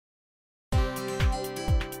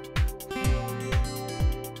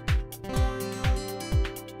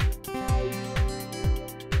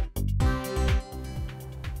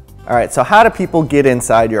All right, so how do people get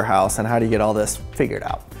inside your house and how do you get all this figured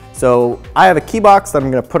out? So I have a key box that I'm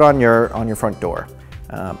gonna put on your front door.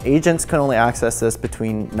 Agents can only access this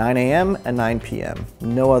between 9 a.m. and 9 p.m.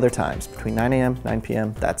 No other times. Between 9 a.m., 9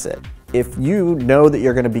 p.m., that's it. If you know that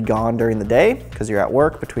you're gonna be gone during the day because you're at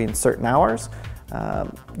work between certain hours,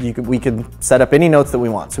 we could set up any notes that we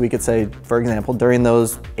want. So we could say, for example, during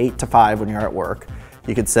those 8 to 5 when you're at work,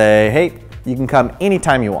 you could say, hey, you can come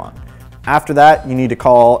anytime you want. After that, you need to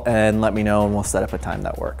call and let me know and we'll set up a time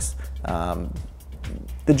that works.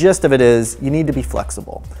 The gist of it is you need to be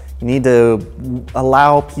flexible. You need to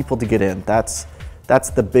allow people to get in. That's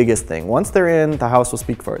the biggest thing. Once they're in, the house will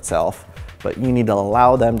speak for itself, but you need to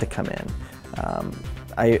allow them to come in.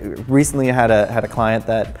 I recently had a client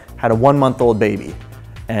that had a 1-month-old baby,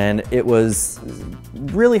 and it was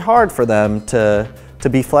really hard for them to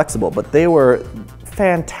be flexible, but they were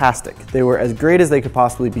fantastic. They were as great as they could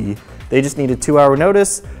possibly be. They just needed 2-hour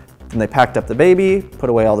notice, and they packed up the baby, put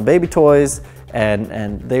away all the baby toys,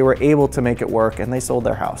 and they were able to make it work, and they sold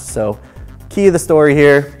their house. So key of the story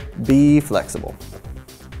here, be flexible.